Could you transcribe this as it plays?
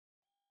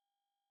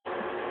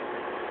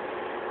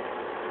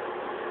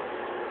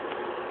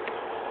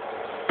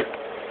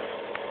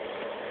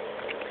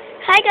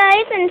Hi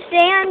guys, and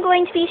today I'm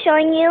going to be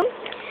showing you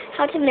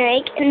how to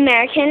make an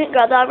American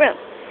girl doll room.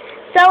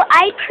 So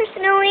I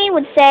personally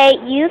would say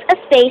use a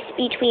space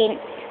between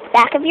the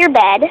back of your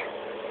bed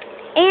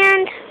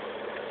and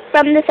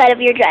from the side of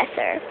your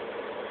dresser.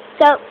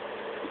 So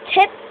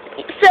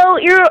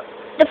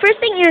the first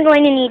thing you're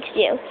going to need to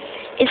do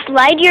is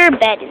slide your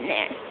bed in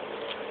there.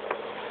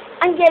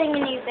 I'm getting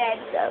a new bed,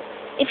 so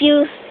if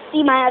you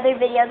see my other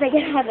videos, I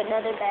can have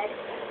another bed.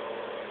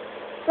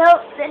 So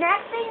the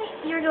next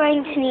thing you're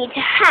going to need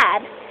to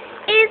have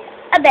is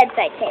a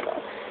bedside table.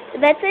 The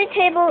bedside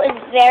table is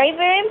very,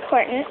 very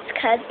important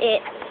because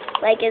it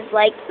is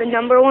the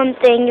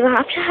 #1 thing you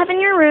have to have in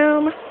your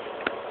room.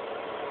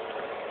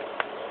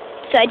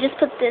 So I just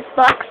put this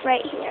box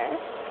right here.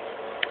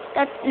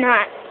 That's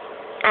not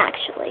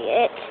actually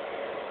it.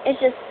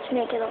 It's just to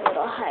make it a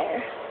little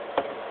higher.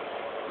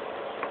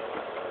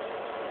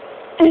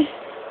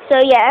 So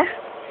yeah.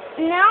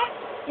 Now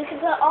you can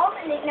put all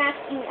the knickknacks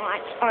you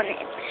want on it.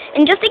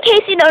 And just in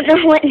case you don't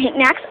know what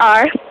knickknacks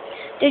are,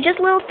 they're just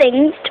little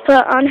things to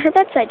put on her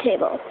bedside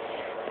table.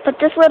 Put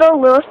this little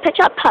Littlest Pet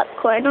Shop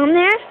popcorn on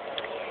there.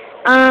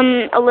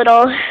 A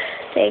little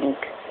thing.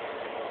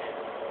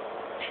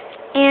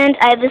 And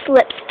I have this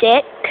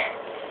lipstick.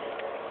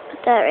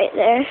 Put that right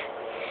there.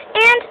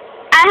 And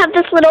I have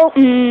this little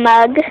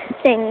mug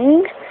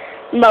thing,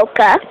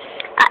 mocha.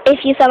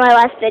 If you saw my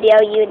last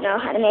video, you would know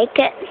how to make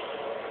it.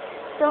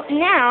 So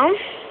now,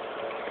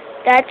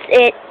 that's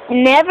it.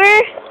 Never,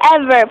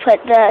 ever put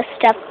the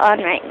stuff on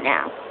right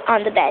now,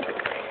 on the bed.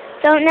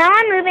 So now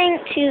I'm moving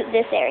to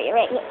this area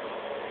right here.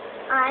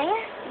 I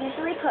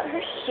usually put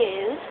her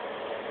shoes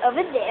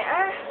over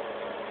there.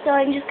 So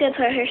I'm just going to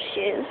put her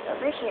shoes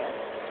over here.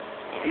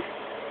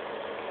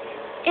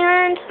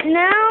 And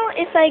now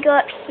if I go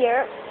up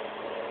here,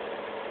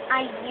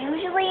 I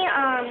usually,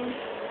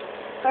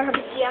 put her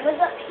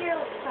pajamas up here.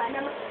 Let's find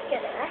them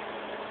together.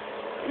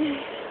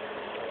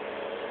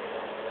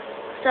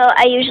 So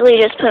I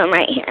usually just put them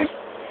right here.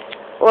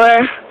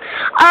 Or,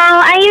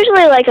 I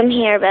usually like them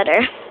here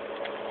better.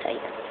 So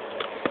yeah.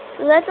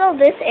 So that's all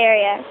this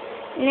area.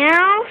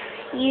 Now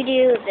you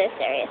do this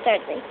area. Sorry,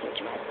 it's a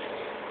huge mess.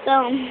 So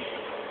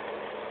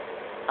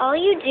all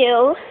you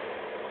do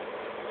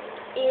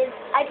is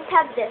I just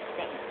have this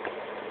thing.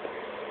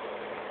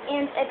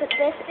 And I put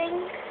this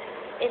thing.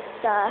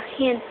 It's a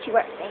hands to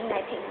work thing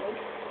I painted.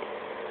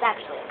 It's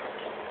actually a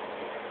cupcake.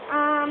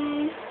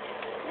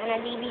 And a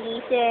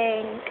DVD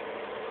thing.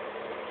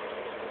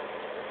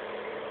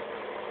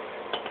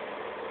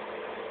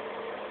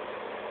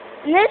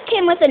 And this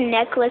came with a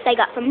necklace I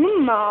got from the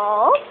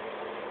mall.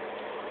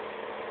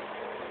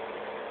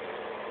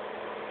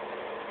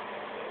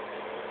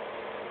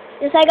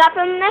 This I got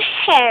from the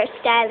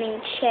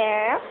hairstyling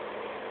chair.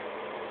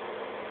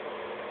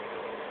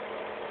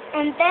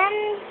 And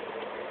then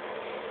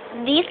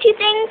these two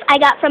things I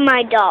got from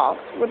my doll.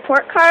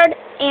 Report card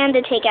and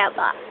a takeout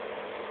box.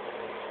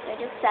 So I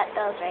just set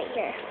those right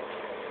here.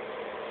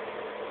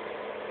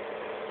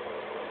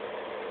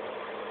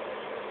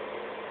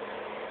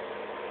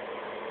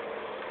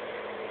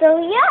 So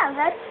yeah,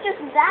 that's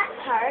just that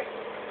part.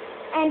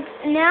 And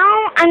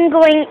now I'm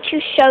going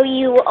to show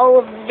you all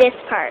of this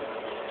part.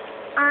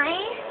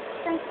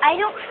 Since I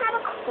don't have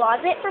a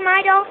closet for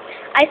my doll,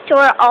 I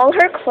store all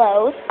her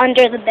clothes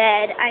under the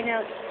bed. I know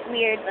it's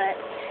weird, but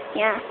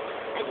yeah,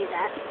 I do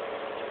that.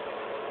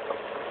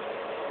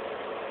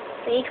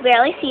 So you can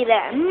barely see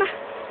them.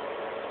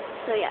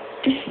 So yeah,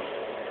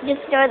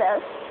 just store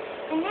those.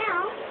 And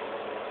now,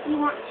 you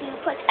want to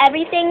put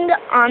everything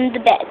on the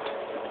bed.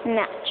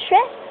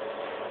 Mattress.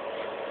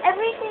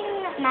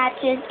 Everything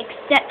matches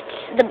except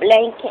the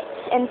blanket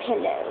and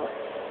pillow.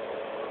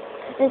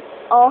 This is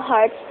all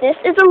hearts. This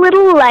is a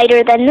little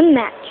lighter than the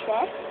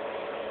mattress.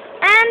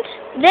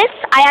 And this,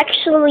 I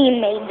actually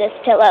made this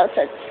pillow,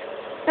 so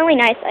it's really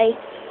nice. I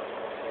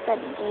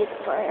decided to use it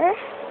for her.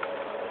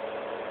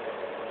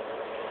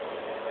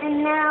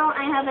 And now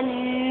I have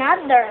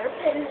another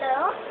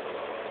pillow.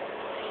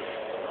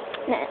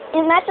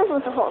 It matches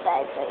with the whole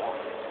bed, so yeah.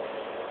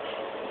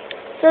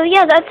 So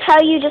yeah, that's how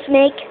you just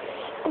make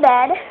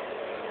bed.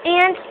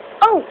 And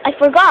oh, I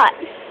forgot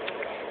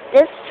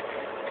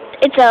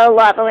it's a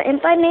lava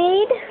lamp I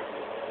made.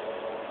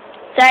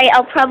 Sorry,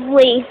 I'll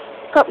probably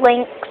put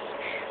links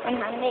on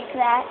how to make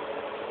that.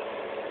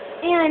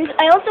 And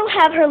I also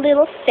have her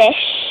little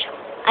fish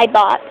I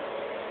bought,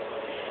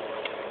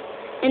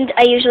 and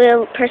I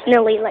usually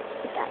personally like to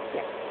put that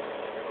here.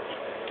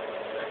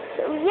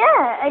 So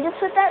yeah, I just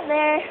put that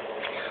there.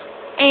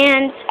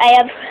 And I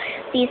have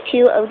these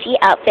two OG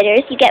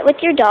outfitters you get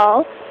with your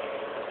doll.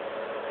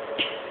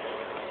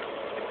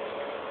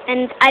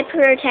 And I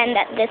pretend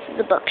that this is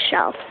a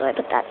bookshelf, so I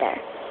put that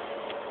there.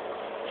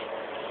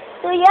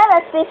 So yeah,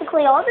 that's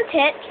basically all the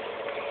tips.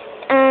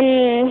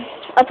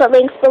 I'll put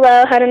links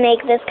below how to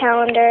make this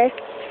calendar.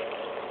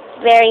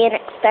 Very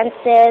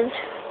inexpensive.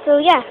 So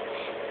yeah,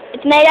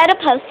 it's made out of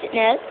Post-it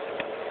notes.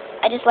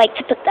 I just like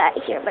to put that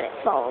here, but it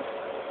falls.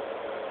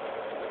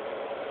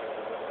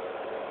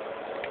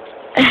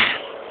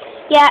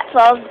 Yeah, it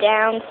falls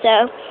down,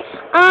 so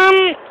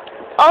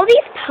all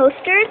these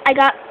posters I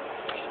got,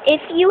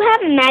 if you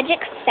have magic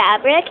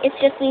fabric, it's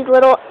just these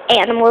little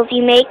animals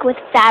you make with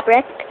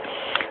fabric.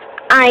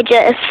 I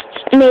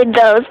just made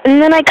those,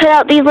 and then I cut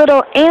out these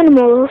little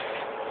animals,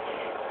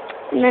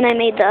 and then I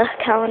made the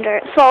calendar.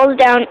 It falls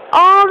down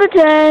all the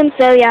time,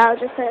 so yeah, I'll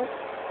just put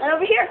that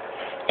over here.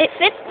 It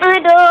fits my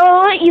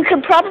doll. You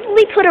could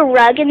probably put a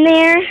rug in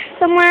there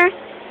somewhere.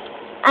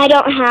 I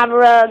don't have a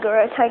rug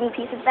or a tiny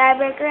piece of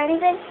fabric or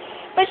anything,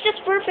 but it's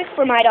just perfect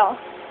for my doll.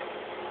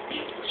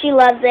 She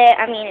loves it.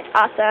 I mean, it's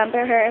awesome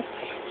for her.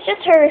 It's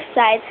just her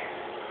size.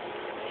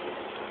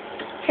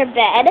 Her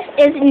bed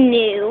is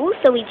new,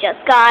 so we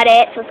just got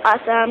it, so it's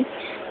awesome.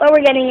 But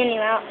we're getting a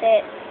new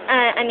outfit.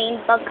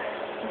 Bunk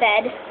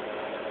bed.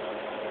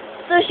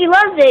 So she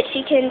loves it.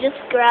 She can just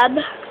grab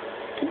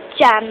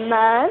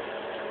pajamas,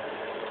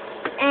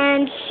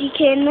 and she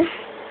can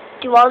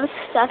do all the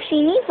stuff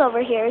she needs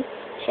over here.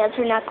 She has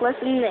her necklace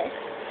and this.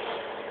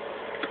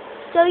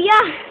 So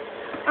yeah,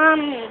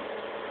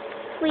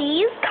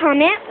 please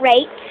comment,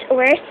 rate,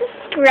 or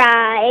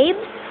subscribe.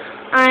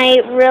 I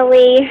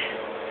really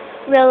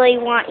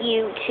want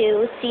you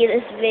to see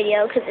this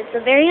video because it's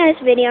a very nice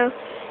video.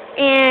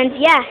 And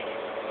yeah,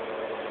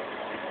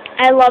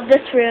 I love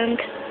this room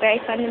because it's very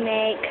fun to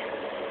make.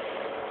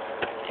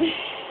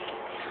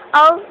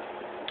 I'll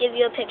give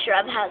you a picture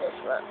of how this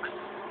looks.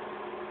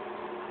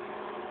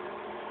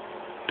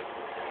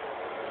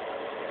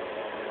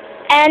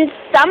 And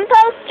some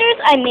posters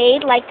I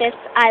made, like this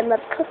I Love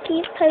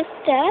Cookies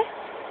poster.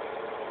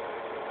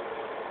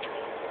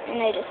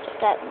 And I just put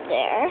that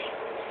there.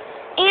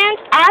 And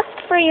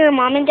ask for your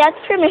mom and dad's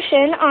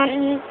permission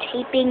on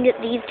taping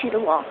these to the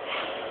wall.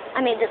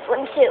 I made this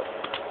one too.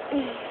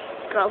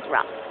 Girls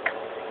Rock.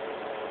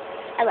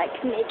 I like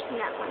making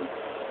that one.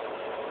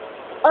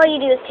 All you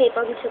do is tape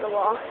them to the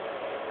wall.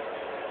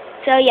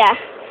 So yeah,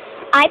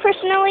 I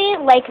personally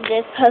like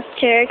this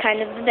poster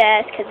kind of the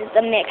best because it's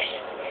a mix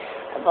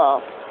of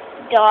a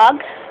dog,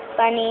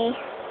 bunny,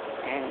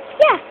 and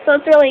yeah, so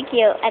it's really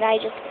cute. And I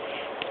just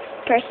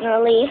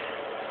personally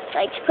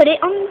like to put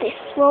it on this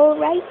wall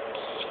right.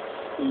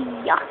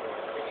 Yeah.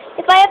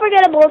 If I ever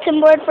get a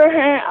bulletin board for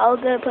her, I'll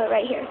go put it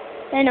right here.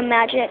 Then a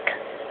magic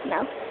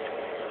mouse,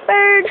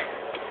 bird,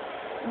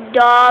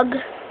 dog,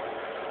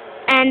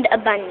 and a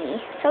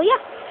bunny. So yeah,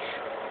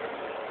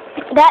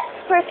 that's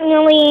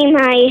personally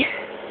my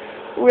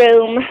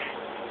room.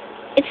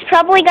 It's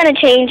probably going to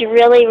change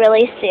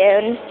really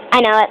soon.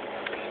 I know it.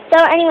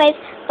 So anyways,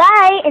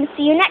 bye and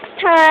see you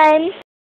next time.